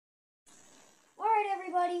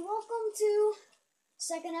everybody, welcome to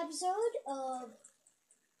second episode of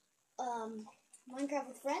Minecraft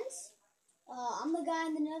with Friends. I'm the guy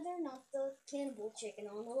in the nether, not the cannibal chicken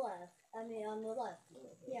on the left. On the left.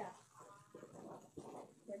 Yeah.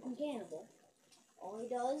 Freaking cannibal. All he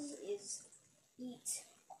does is eat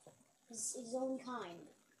his own kind.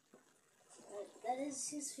 That is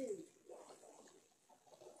his food.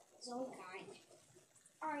 His own kind.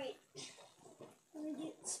 Alright. Let me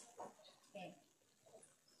get... Okay.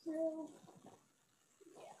 So,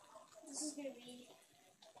 yeah. This is going to be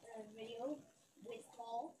a video with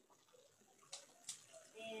Paul.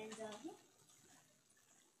 And,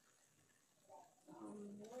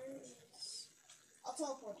 where is... I'll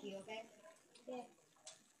teleport to you, okay? Okay.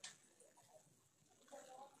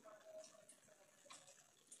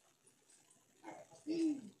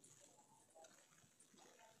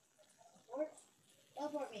 Alright.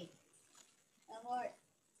 Teleport me. Teleport.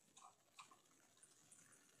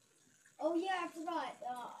 Oh yeah, I forgot.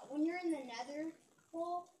 When you're in the nether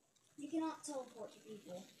hole, you cannot teleport to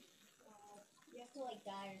people. You have to like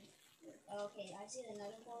die. Okay, I see the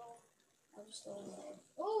nether portal. I'll just go in there.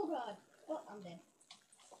 Oh god! Oh, I'm dead.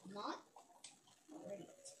 I'm not? Already.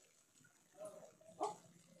 Oh!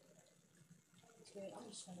 It's great. I'm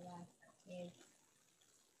just gonna die. Okay.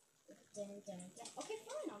 Okay,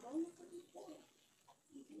 fine. I'll go in the fucking portal.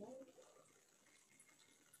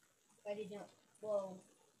 I did not. Whoa.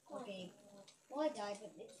 Okay. Well, I died,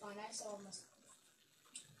 but it's fine. I saw my...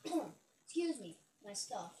 Excuse me. My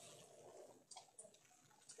stuff.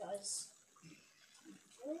 Because...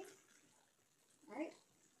 Really? Alright.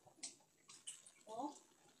 Well...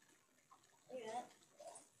 Look at that.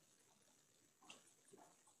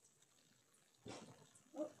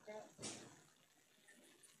 Oh, crap.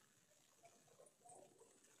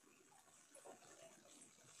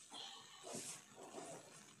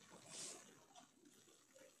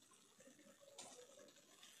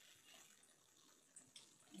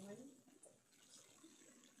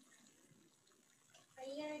 Are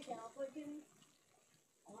you gonna teleport to me?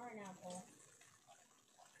 Or now, Paul?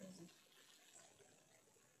 Crazy.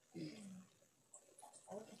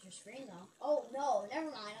 I'll look at your screen though. Oh no, never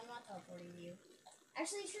mind. I'm not teleporting to you.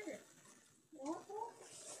 Actually, sure. You know what, Paul?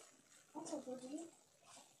 I'll teleport to you.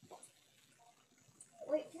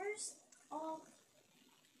 Wait, first,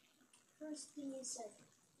 give me a second.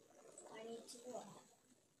 I need to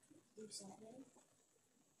do something.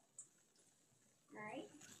 Alright.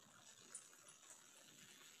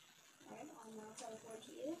 Alright, I'll now teleport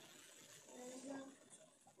to you. And,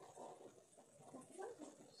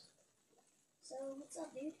 so, what's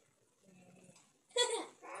up, dude?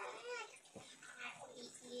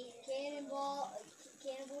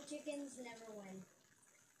 Cannibal chickens never win.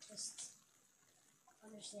 Just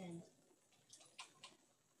understand.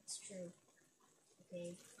 It's true. Okay.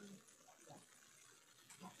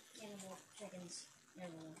 Cannibal chickens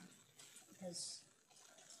never win. Because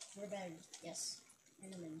we're better. Yes.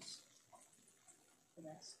 Enemies. The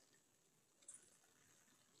best.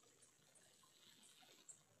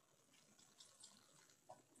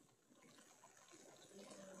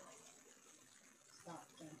 Stop,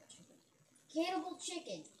 cannibal chicken. Cannibal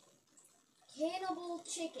chicken! Cannibal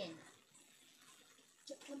chicken!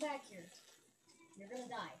 Come back here. You're gonna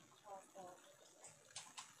die.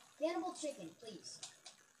 Cannibal chicken, please.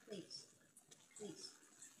 Please. Please.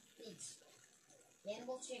 Please.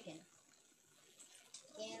 Cannibal chicken.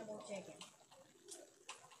 Cannibal chicken.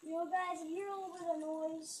 You know, guys, if you hear a little bit of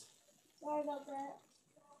noise, sorry about that.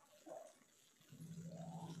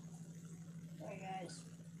 Sorry, guys.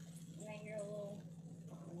 You might hear a little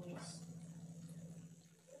noise.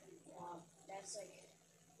 That's like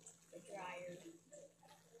the dryer.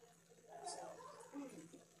 So,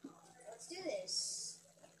 let's do this.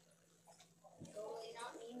 Totally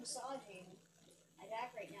not me massaging my back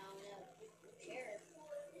right now in a chair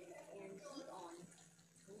and heat on.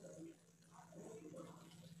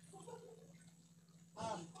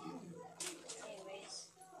 Anyways.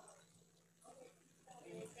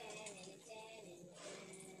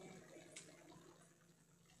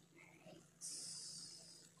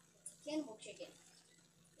 Cannibal chicken.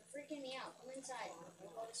 You're freaking me out. Come inside. I'll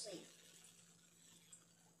go to sleep.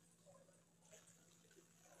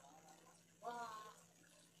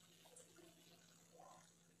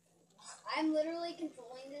 I'm literally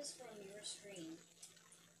controlling this from your screen.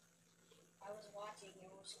 I was watching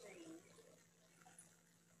your screen.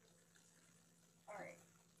 Alright.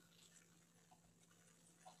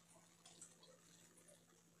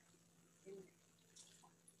 Dude.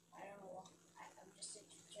 I don't know. I'm just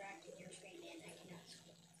interacting your screen and I cannot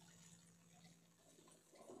skip.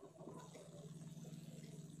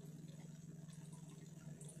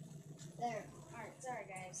 There. Alright, sorry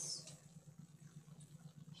guys.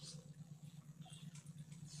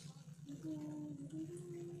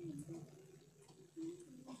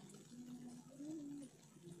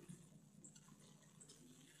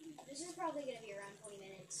 This is probably going to be around 20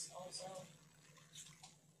 minutes also.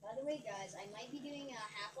 By the way guys, I might be doing a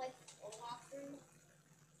Half-Life walkthrough.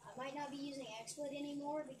 I might not be using XSplit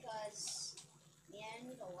anymore because,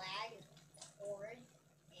 man, the lag is horrid.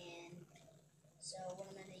 And so what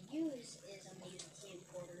I'm going to use is I'm going to use a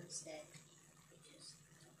camcorder instead. Which is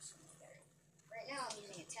so much better. Right now I'm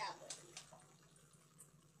using a tablet.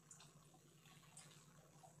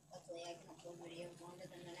 Luckily I can upload videos longer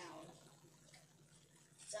than an hour.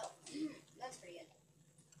 So, that's pretty good.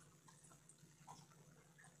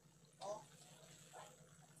 Oh.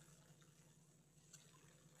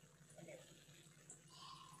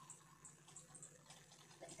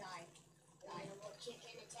 Let's die. Cannibal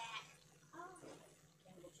chicken attack. Oh.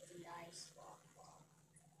 Cannibal chicken dies. Walk.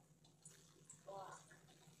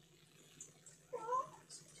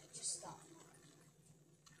 Just stop.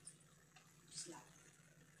 Just stop.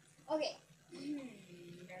 Okay.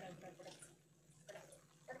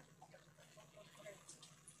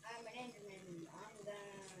 I'm an Enderman. I'm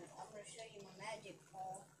gonna show you my magic,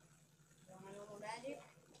 Paul. You wanna know my magic?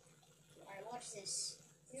 Alright, watch this.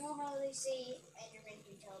 You know how they say Enderman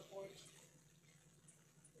can teleport?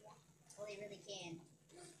 Well, they really can.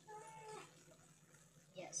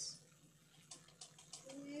 Yes.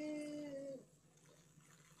 Where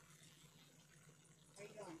are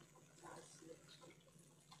you going?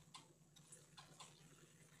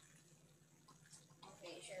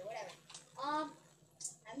 Okay, sure, whatever.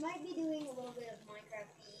 I might be doing a little bit of Minecraft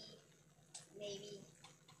PE. Maybe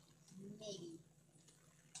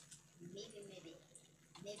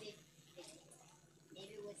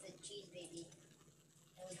with a cheese baby.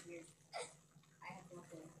 That was weird. I have no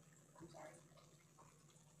clue. I'm sorry.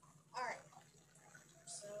 Alright.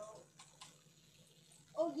 So.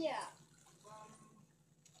 Oh yeah.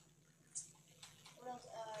 What else?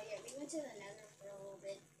 Yeah, we went to the Nether for a little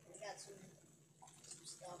bit. We got some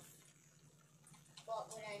stuff. But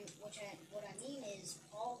what I mean is,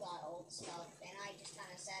 Paul got all the stuff, and I just kind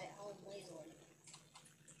of sat at home lazily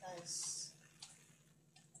because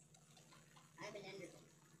I'm an Enderman.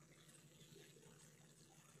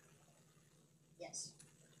 Yes.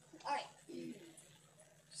 All right.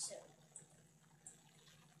 So,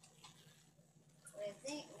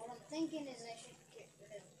 what I'm thinking is I should get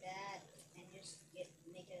rid of that and just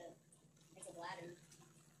make a ladder.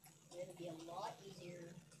 It'll be a lot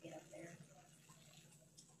easier to get up there.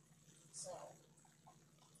 So,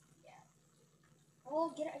 yeah.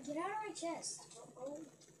 Oh, get out of my chest. Oh,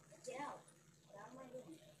 get out. Get out of my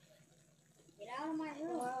room. Get out of my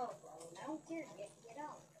room. I don't care. Get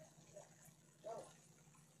out. Go.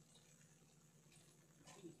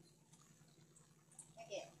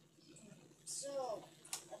 Okay. So,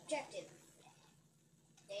 objective.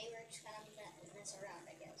 Today we're just kind of mess around,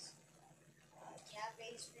 I guess.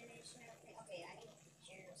 Cafe's finished and everything. Okay, I need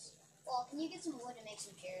chairs. Well, can you get some wood and make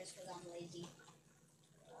some chairs? Because I'm lazy.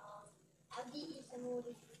 I'll get you some wood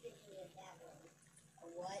if you give me that one. A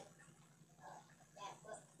what? That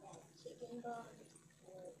chicken bone.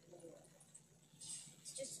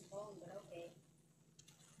 It's just a bone, but okay.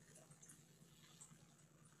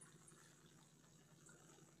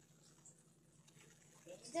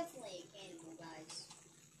 It's definitely a cannibal, guys.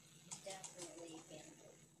 It's definitely a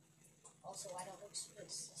cannibal. Also, I don't look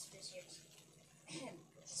suspicious.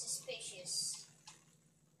 Suspicious.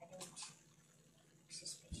 I don't look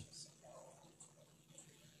suspicious at all.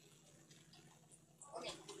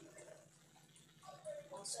 Okay.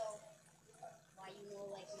 Also, why you know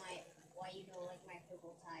like my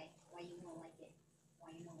purple tie? Why you know like it?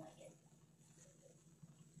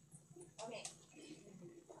 Okay.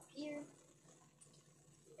 Up here.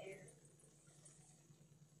 There.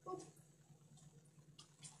 Boop.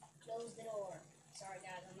 Close the door. Sorry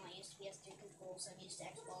guys, I'm not used to PS3 controls, I'm used to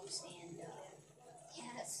Xbox and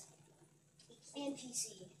yes. And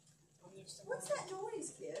PC. I'm used to What's that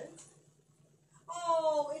noise, kids?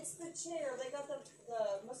 Oh, it's the chair. They got the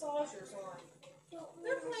massagers on.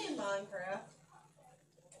 They're playing Minecraft.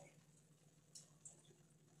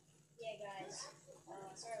 Yeah guys.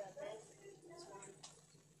 Sorry about that. That's fine.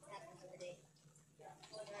 Happens every day.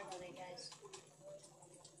 Sorry about that guys.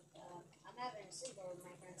 I'm having a sleepover at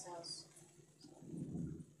my friend's house.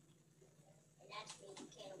 And that's me,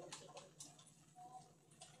 cannibal chicken.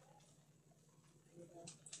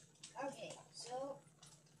 Okay, so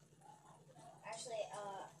actually,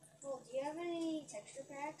 Paul, do you have any texture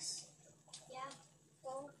packs? Yeah,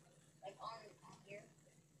 Paul, like on here.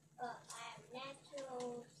 I have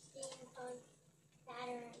natural, steampunk,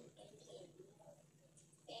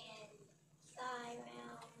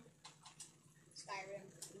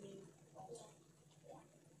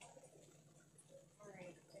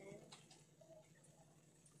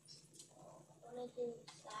 do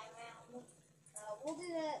Sky Round? We'll do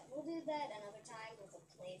that. We'll do that another time with a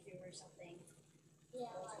playthrough or something.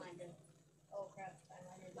 Yeah. We'll find it. Oh crap! I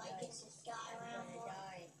might have died. It's a Sky Round. I'm gonna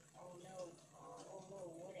die. Oh no! Oh no!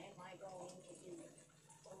 What am I going to do?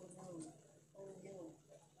 Oh no! Oh no!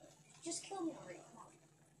 Just kill me already! Come on!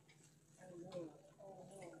 Oh no! Oh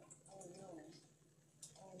no! Oh no!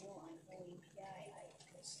 Oh no! I'm going to die.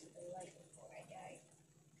 I see the light before I die.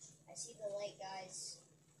 I see the light, guys.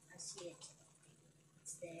 I see it.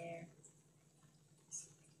 It's there. I see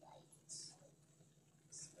the light.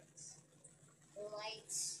 The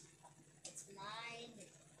light. It's mine.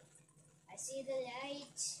 I see the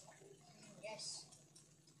light. Yes.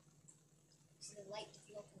 I see the light if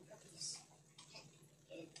you open cookies.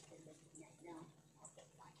 No. Okay,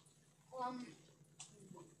 fine.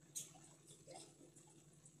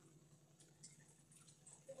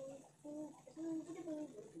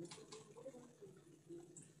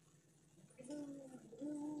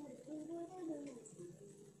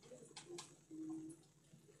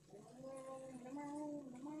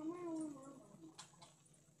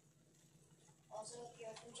 Also, if you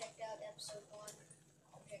haven't checked out episode 1,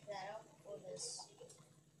 check that out before this.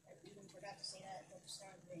 I even forgot to say that at the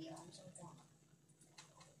start of the video. I'm so dumb.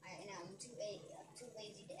 I'm too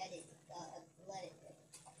lazy to edit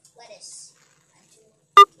lettuce. I'm too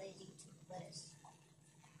lazy to lettuce.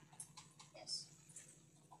 Yes.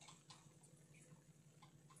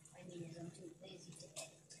 What I mean is I'm too lazy to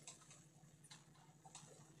edit.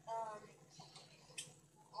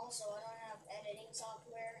 Also, I don't have editing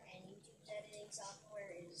software, and YouTube's editing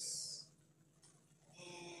software is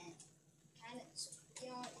kind of, it's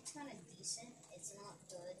kind of decent. It's not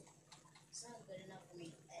good. It's not good enough for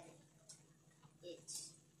me to edit it.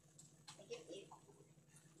 Like if you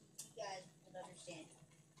guys would understand,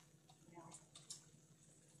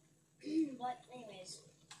 But anyways,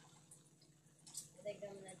 I think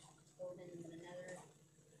I'm gonna go in the nether,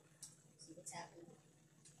 see what's happening.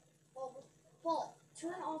 Paul,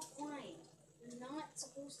 turn off flying. You're not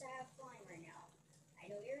supposed to have flying right now. I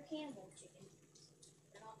know you're a cannibal chicken.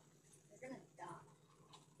 You're gonna die.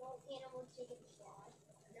 Well, cannibal chickens fly.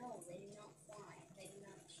 No, they do not fly. They do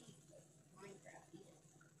not cheat like Minecraft either.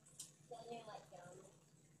 So they're like dumb.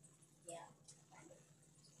 Yeah, kind of.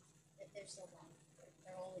 They're so dumb.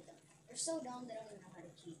 They're always dumb. They're so dumb they don't even know how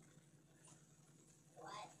to cheat.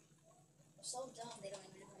 What? They're so dumb they don't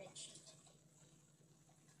even know how to cheat.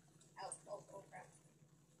 Oh crap.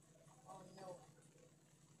 Oh no.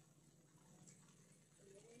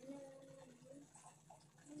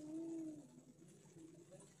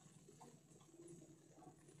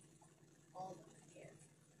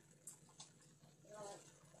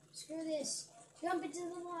 Screw this. Jump into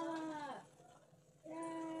the lava.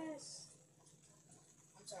 Yes.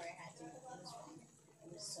 I'm sorry, I had to. It was fun.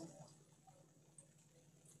 It was so fun.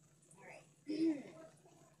 Alright. I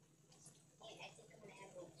think I'm gonna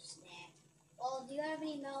have a snack. Well, do you have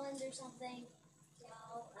any melons or something?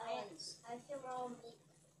 No, melons. I feel raw meat.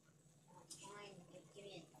 Fine. Give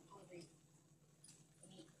me it. I'm hungry.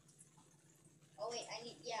 Meat. Oh, wait.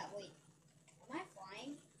 Wait. Am I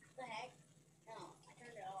flying? What the heck? No, I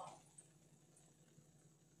turned it off.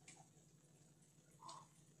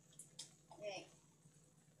 Okay.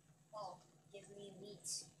 Oh, give me meat.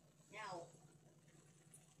 Now.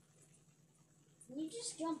 Can you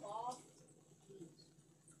just jump off? Please.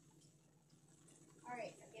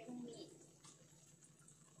 Alright, I'm giving meat.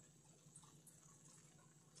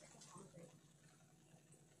 I'm hungry.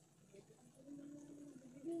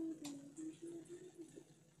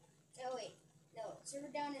 Oh, wait. No, serve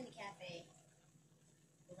it down in the cafe.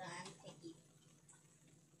 Hold on, I'm picky.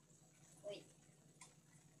 Wait.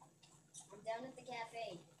 I'm down at the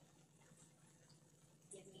cafe.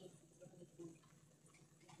 Give me food. Give me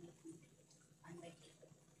food. I'm my chicken.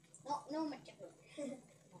 No, my chicken.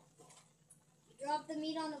 No. You dropped the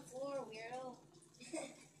meat on the floor, weirdo.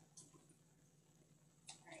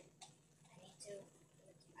 Alright.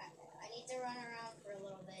 I need to run around for a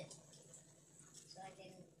little bit. So I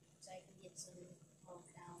can get some health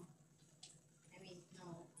down.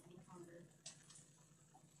 Hunger.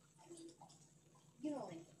 You know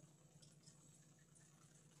what I mean.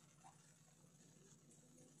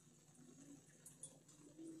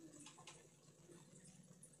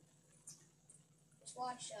 Just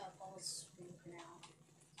watch Paul's screen for now.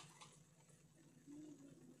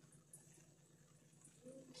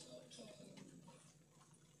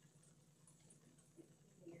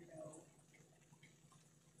 Weirdo.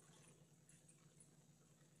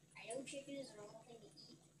 I know chicken is a normal thing to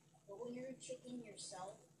eat, but when you're a chicken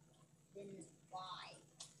yourself, then why?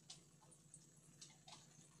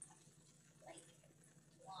 Like,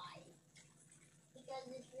 why?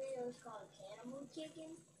 This video is called Cannibal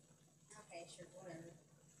Chicken. Okay, sure, whatever.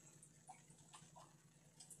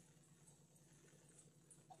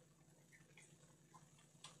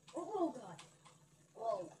 Oh god.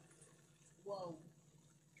 Whoa. Whoa.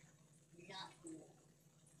 Not cool.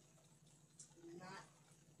 Not.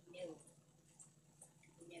 No.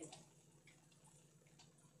 No.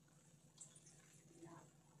 Not.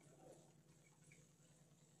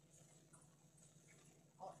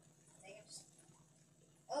 Oh, I think it's.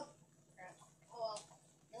 Oh, crap. Oh well.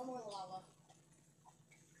 No more lava.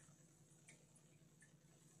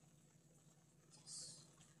 Yes.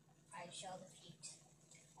 I shall defeat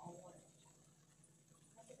all water.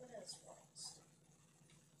 Look at this forest.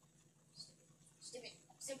 Stupid.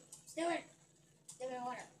 Stupid. Stupid. Stupid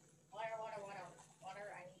water. Water, water, water.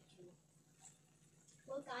 Water, I need you.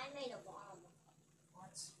 Look, I made a bomb.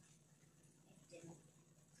 What? I didn't.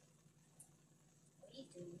 What are you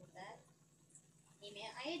doing with that? Hey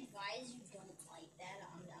man, I advise you don't like that.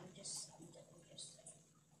 I'm just saying.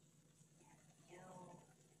 You know,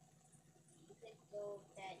 you could go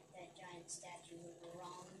that giant statue with the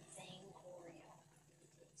wrong thing, or you know,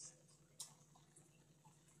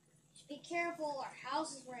 just be careful. Our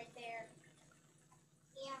house is right there.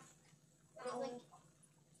 Yeah. Really?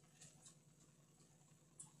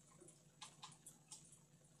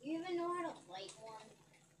 Do you even know how to light one?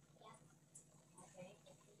 Yeah. Okay.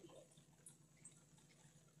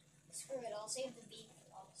 Screw it. I'll save the beef.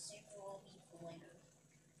 I'll save the raw beef for later.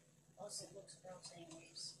 Plus, it looks gross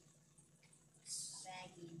anyways. It's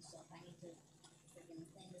saggy and stuff. I need to freaking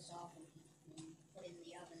clean this off and put it in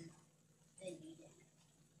the oven. Then eat it.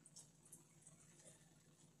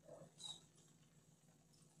 Gross.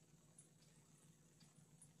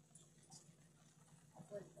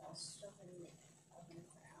 I'll stuff it in the oven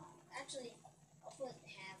for now. Actually, I'll put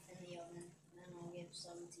half in the oven, and then I'll give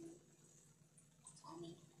some to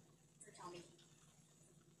Tommy. For Tommy.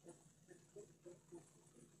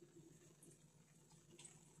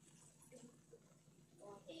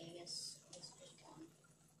 Okay, I guess it's just 1,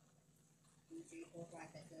 2, 3, 4, 5.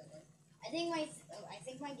 I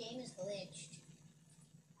think my game is glitched.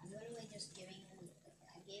 I'm literally just giving him.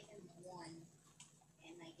 I gave him 1,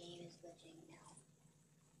 and my game is glitching now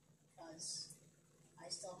because I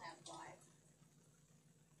still have 5.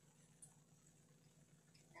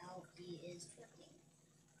 Now he is twerking.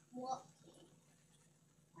 What?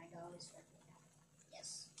 My dog is twerking now.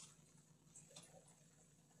 Yes.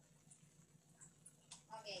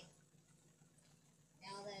 Okay.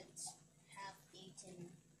 Now that's half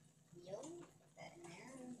eaten meal, put that in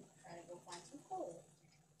there and try to go find some coal.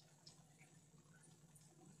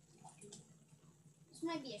 This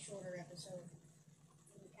might be a shorter episode.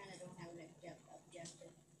 We kind of don't have an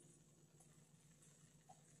objective.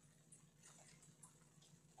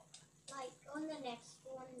 Like, on the next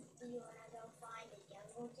one, do you want to go find the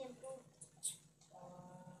jungle temple?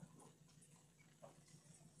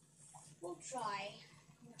 We'll try.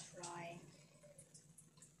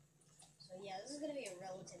 So yeah, this is going to be a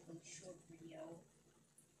relatively short video.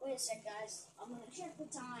 Wait a sec, guys. I'm going to check the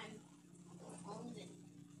time on the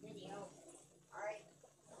video. Alright.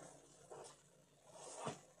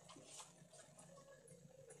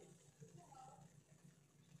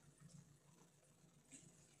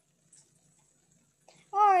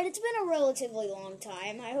 Alright, it's been a relatively long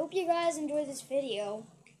time. I hope you guys enjoyed this video.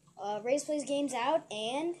 Race Plays Games out,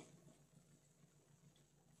 and